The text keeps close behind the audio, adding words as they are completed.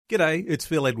G'day, it's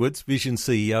Phil Edwards, Vision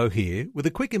CEO here, with a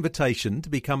quick invitation to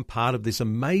become part of this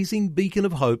amazing beacon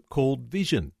of hope called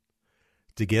Vision.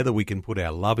 Together we can put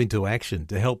our love into action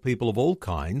to help people of all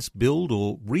kinds build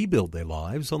or rebuild their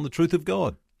lives on the truth of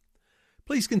God.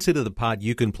 Please consider the part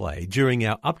you can play during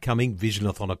our upcoming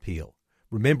Visionathon appeal,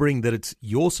 remembering that it's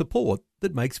your support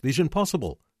that makes Vision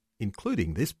possible,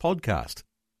 including this podcast.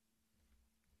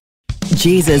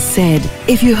 Jesus said,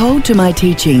 "If you hold to my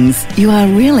teachings, you are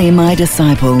really my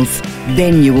disciples.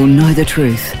 Then you will know the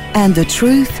truth, and the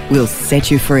truth will set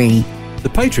you free." The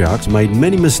patriarchs made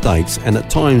many mistakes and at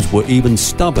times were even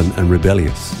stubborn and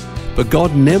rebellious. But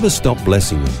God never stopped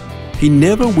blessing them. He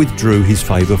never withdrew his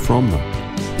favour from them.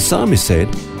 The psalmist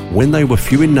said, "When they were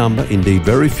few in number, indeed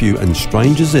very few, and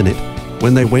strangers in it,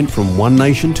 when they went from one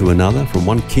nation to another, from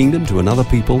one kingdom to another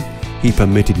people, he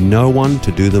permitted no one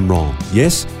to do them wrong.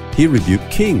 Yes, he rebuked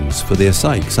kings for their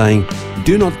sake, saying,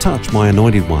 'Do not touch my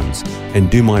anointed ones, and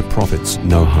do my prophets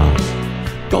no harm.'"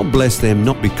 God blessed them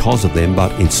not because of them,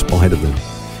 but in spite of them.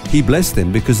 He blessed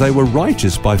them because they were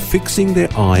righteous by fixing their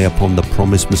eye upon the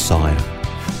promised Messiah.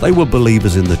 They were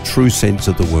believers in the true sense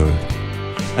of the word.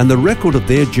 And the record of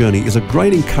their journey is a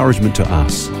great encouragement to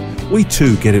us. We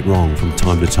too get it wrong from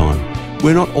time to time.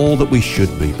 We're not all that we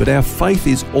should be, but our faith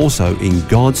is also in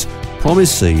God's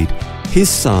promised seed, His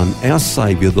Son, our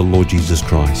Saviour, the Lord Jesus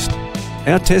Christ.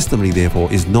 Our testimony, therefore,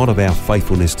 is not of our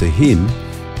faithfulness to Him,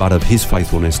 but of His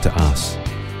faithfulness to us.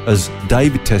 As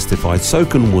David testified, so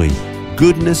can we.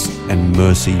 Goodness and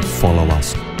mercy follow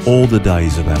us all the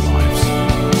days of our lives.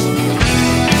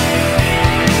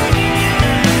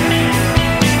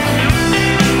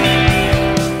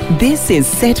 This is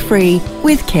Set Free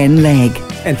with Ken Legg.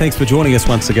 And thanks for joining us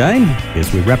once again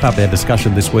as we wrap up our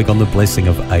discussion this week on the blessing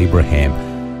of Abraham.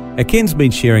 Now, Ken's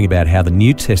been sharing about how the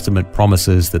New Testament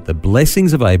promises that the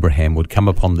blessings of Abraham would come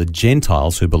upon the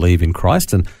Gentiles who believe in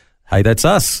Christ. And hey, that's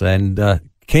us. And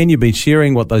Ken, you've been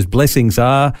sharing what those blessings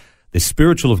are. They're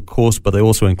spiritual, of course, but they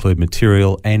also include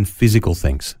material and physical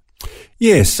things.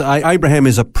 Yes, Abraham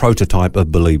is a prototype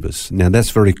of believers. Now,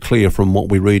 that's very clear from what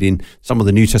we read in some of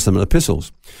the New Testament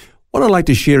epistles. What I'd like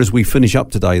to share as we finish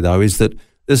up today, though, is that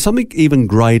there's something even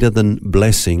greater than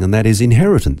blessing, and that is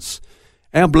inheritance.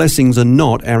 Our blessings are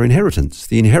not our inheritance.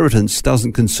 The inheritance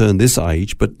doesn't concern this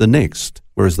age, but the next,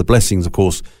 whereas the blessings, of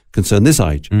course, concern this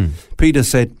age. Peter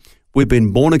said, "We've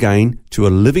been born again to a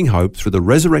living hope through the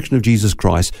resurrection of Jesus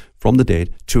Christ from the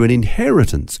dead, to an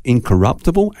inheritance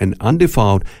incorruptible and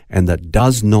undefiled, and that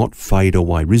does not fade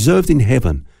away, reserved in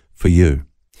heaven for you."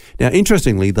 Now,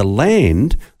 interestingly, the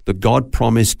land that God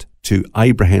promised to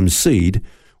Abraham's seed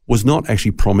was not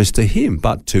actually promised to him,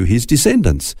 but to his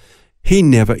descendants. He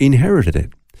never inherited it.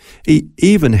 He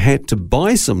even had to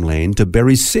buy some land to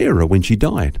bury Sarah when she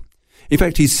died. In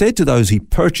fact, he said to those he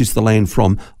purchased the land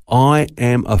from, "I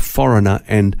am a foreigner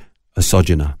and a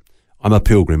sojourner." I'm a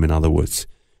pilgrim, in other words.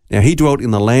 Now, he dwelt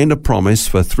in the land of promise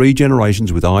for 3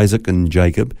 generations with Isaac and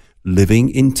Jacob, living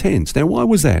in tents. Now, why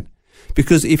was that?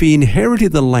 Because if he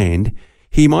inherited the land,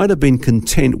 he might have been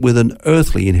content with an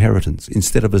earthly inheritance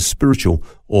instead of a spiritual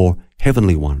or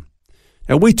heavenly one.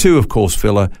 Now, we too, of course,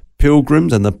 Phil, are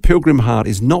pilgrims, and the pilgrim heart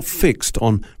is not fixed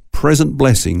on present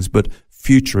blessings, but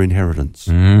future inheritance.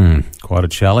 Quite a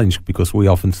challenge, because we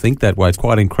often think that way. It's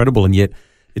quite incredible, and yet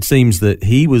it seems that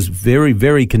he was very,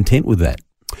 very content with that.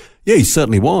 Yeah, he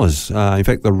certainly was. In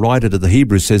fact, the writer to the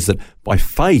Hebrews says that by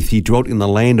faith he dwelt in the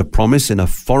land of promise in a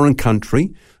foreign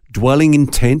country, dwelling in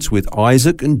tents with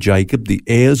Isaac and Jacob, the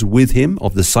heirs with him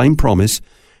of the same promise.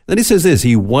 Then he says this,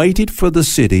 "He waited for the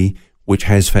city which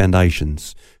has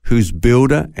foundations, whose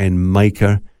builder and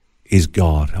maker is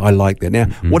God." I like that. Now,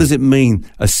 what does it mean,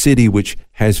 a city which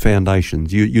has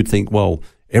foundations? You'd think, well,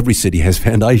 every city has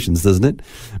foundations, doesn't it?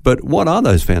 But what are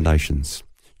those foundations?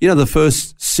 You know, the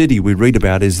first city we read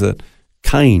about is that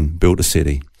Cain built a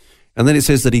city. And then it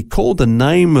says that he called the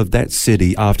name of that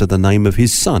city after the name of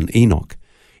his son, Enoch.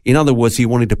 In other words, he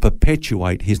wanted to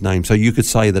perpetuate his name. So you could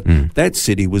say that that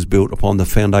city was built upon the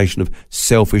foundation of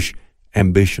selfish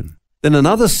ambition. Then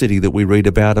another city that we read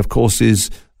about, of course,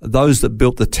 is those that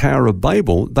built the Tower of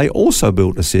Babel. They also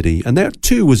built a city, and that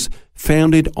too was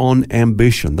founded on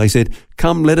ambition. They said,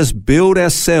 "Come, let us build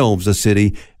ourselves a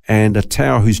city and a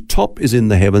tower whose top is in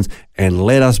the heavens, and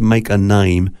let us make a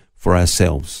name for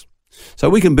ourselves." So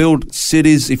we can build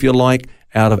cities, if you like,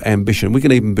 out of ambition. We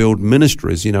can even build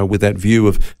ministries, with that view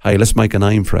of, hey, let's make a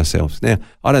name for ourselves. Now,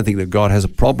 I don't think that God has a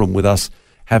problem with us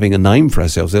having a name for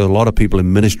ourselves. There are a lot of people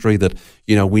in ministry that,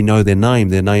 we know their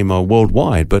name are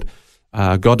worldwide, but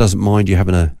God doesn't mind you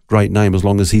having a great name as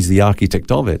long as He's the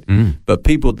architect of it. But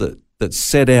people that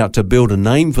set out to build a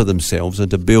name for themselves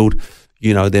and to build,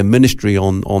 their ministry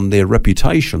on their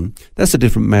reputation, that's a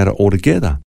different matter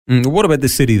altogether. What about the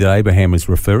city that Abraham is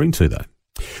referring to, though?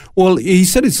 Well, he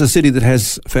said it's a city that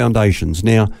has foundations.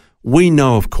 Now, we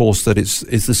know, of course, that it's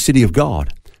the city of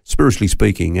God, spiritually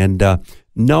speaking, and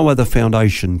no other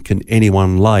foundation can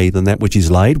anyone lay than that which is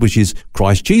laid, which is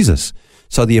Christ Jesus.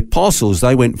 So the apostles,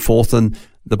 they went forth, and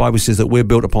the Bible says that we're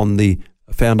built upon the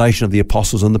foundation of the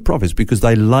apostles and the prophets because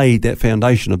they laid that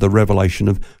foundation of the revelation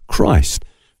of Christ.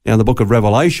 Now, in the book of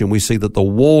Revelation, we see that the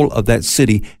wall of that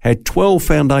city had 12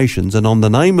 foundations, and on the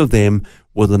name of them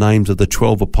were the names of the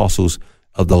 12 apostles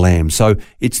of the Lamb. So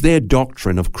it's their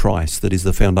doctrine of Christ that is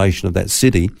the foundation of that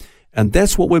city, and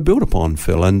that's what we're built upon,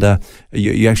 Phil. And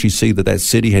you actually see that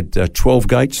city had 12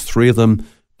 gates, 3 of them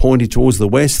pointed towards the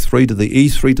west, 3 to the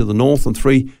east, 3 to the north, and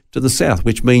 3 to the south,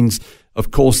 which means,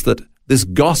 of course, that this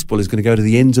gospel is going to go to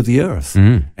the ends of the earth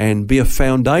and be a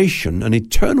foundation, an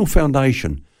eternal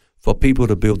foundation for people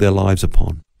to build their lives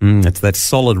upon. It's that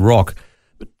solid rock.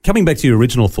 But coming back to your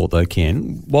original thought, though,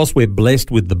 Ken, whilst we're blessed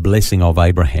with the blessing of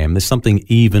Abraham, there's something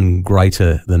even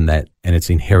greater than that, and it's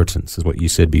inheritance, is what you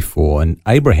said before. And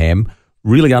Abraham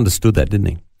really understood that, didn't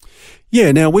he?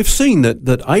 Yeah, now we've seen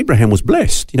that Abraham was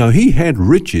blessed. He had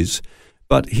riches,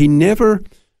 but he never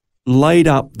laid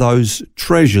up those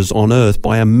treasures on earth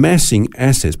by amassing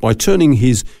assets, by turning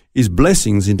his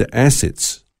blessings into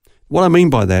assets. What I mean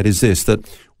by that is this, that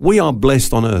we are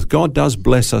blessed on earth. God does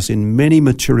bless us in many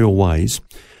material ways,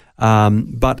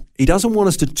 but he doesn't want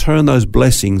us to turn those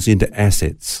blessings into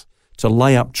assets, to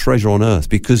lay up treasure on earth,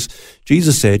 because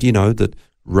Jesus said, that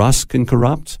rust can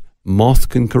corrupt, moth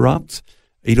can corrupt,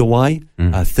 eat away,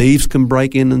 thieves can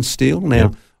break in and steal.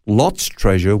 Now, Lot's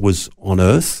treasure was on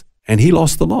earth, and he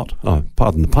lost the lot. Oh,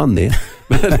 pardon the pun there.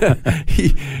 But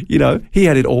he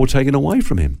had it all taken away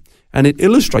from him. And it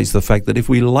illustrates the fact that if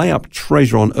we lay up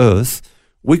treasure on earth,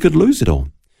 we could lose it all.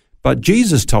 But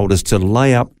Jesus told us to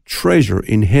lay up treasure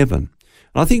in heaven.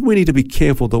 And I think we need to be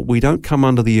careful that we don't come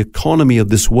under the economy of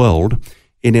this world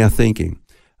in our thinking.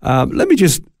 Let me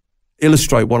just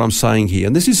illustrate what I'm saying here.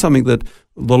 And this is something that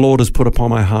the Lord has put upon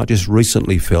my heart just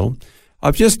recently, Phil.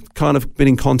 I've just kind of been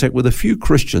in contact with a few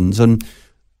Christians, and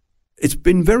it's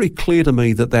been very clear to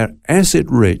me that they're asset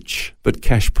rich but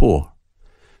cash poor.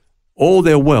 All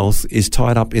their wealth is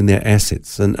tied up in their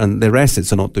assets, and their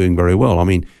assets are not doing very well. I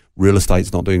mean, real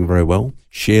estate's not doing very well.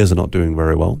 Shares are not doing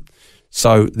very well.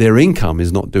 So their income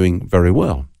is not doing very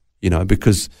well,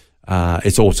 because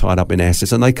it's all tied up in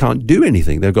assets, and they can't do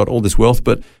anything. They've got all this wealth,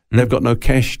 but they've got no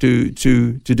cash to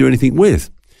do anything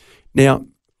with. Now,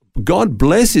 God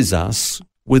blesses us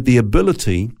with the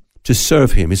ability to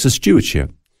serve him. It's a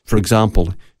stewardship. For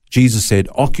example, Jesus said,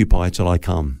 "Occupy till I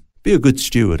come." Be a good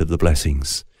steward of the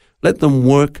blessings. Let them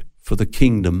work for the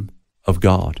kingdom of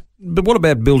God. But what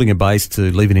about building a base to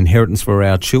leave an inheritance for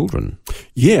our children?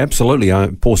 Yeah, absolutely.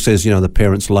 Paul says, the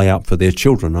parents lay up for their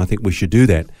children. I think we should do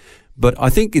that. But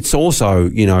I think it's also,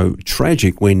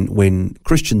 tragic when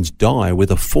Christians die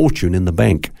with a fortune in the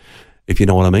bank, if you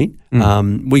know what I mean.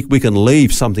 We can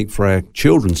leave something for our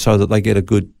children so that they get a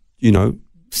good,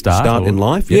 start in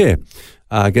life. Yeah.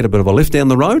 Get a bit of a lift down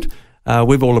the road.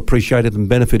 We've all appreciated and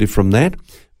benefited from that.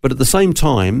 But at the same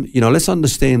time, let's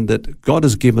understand that God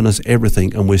has given us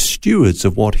everything, and we're stewards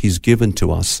of what he's given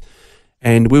to us.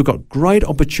 And we've got great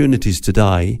opportunities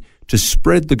today to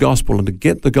spread the gospel and to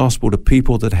get the gospel to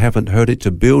people that haven't heard it,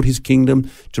 to build his kingdom,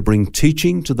 to bring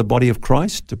teaching to the body of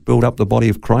Christ, to build up the body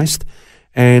of Christ.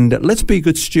 And let's be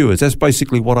good stewards. That's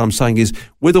basically what I'm saying is,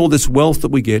 with all this wealth that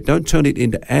we get, don't turn it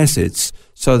into assets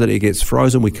so that it gets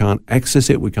frozen. We can't access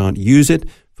it. We can't use it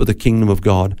for the kingdom of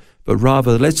God. But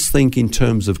rather, let's think in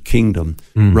terms of kingdom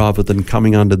rather than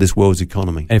coming under this world's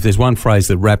economy. And if there's one phrase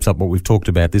that wraps up what we've talked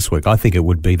about this week, I think it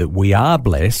would be that we are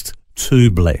blessed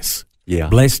to bless. Yeah.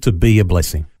 Blessed to be a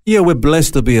blessing. Yeah, we're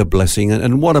blessed to be a blessing.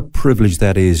 And what a privilege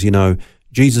that is.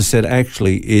 Jesus said,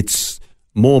 actually, it's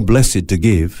more blessed to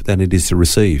give than it is to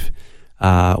receive.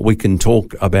 We can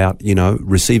talk about,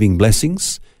 receiving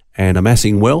blessings and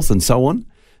amassing wealth and so on.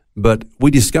 But we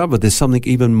discover there's something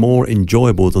even more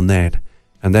enjoyable than that.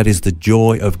 And that is the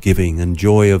joy of giving and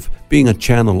joy of being a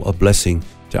channel of blessing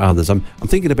to others. I'm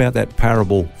thinking about that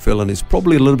parable, Phil, and it's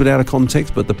probably a little bit out of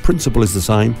context, but the principle is the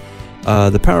same.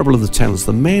 The parable of the talents,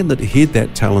 the man that hid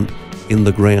that talent in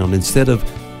the ground instead of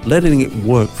letting it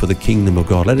work for the kingdom of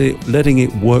God, letting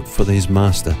it work for his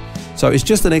master. So it's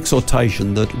just an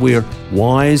exhortation that we're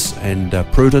wise and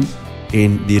prudent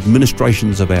in the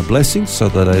administrations of our blessings so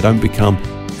that they don't become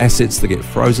assets that get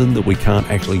frozen that we can't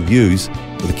actually use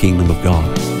for the kingdom of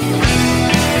God.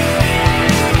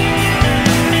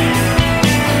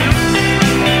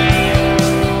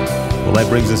 Well, that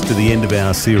brings us to the end of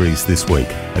our series this week.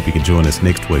 Hope you can join us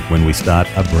next week when we start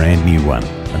a brand new one.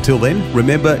 Until then,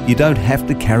 remember, you don't have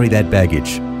to carry that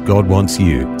baggage. God wants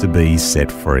you to be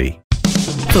set free.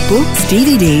 For books,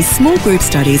 DVDs, small group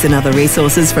studies and other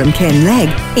resources from Ken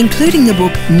Legg, including the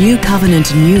book New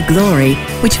Covenant, New Glory,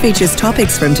 which features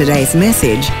topics from today's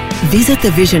message, visit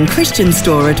the Vision Christian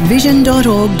store at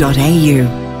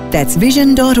vision.org.au. That's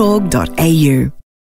vision.org.au.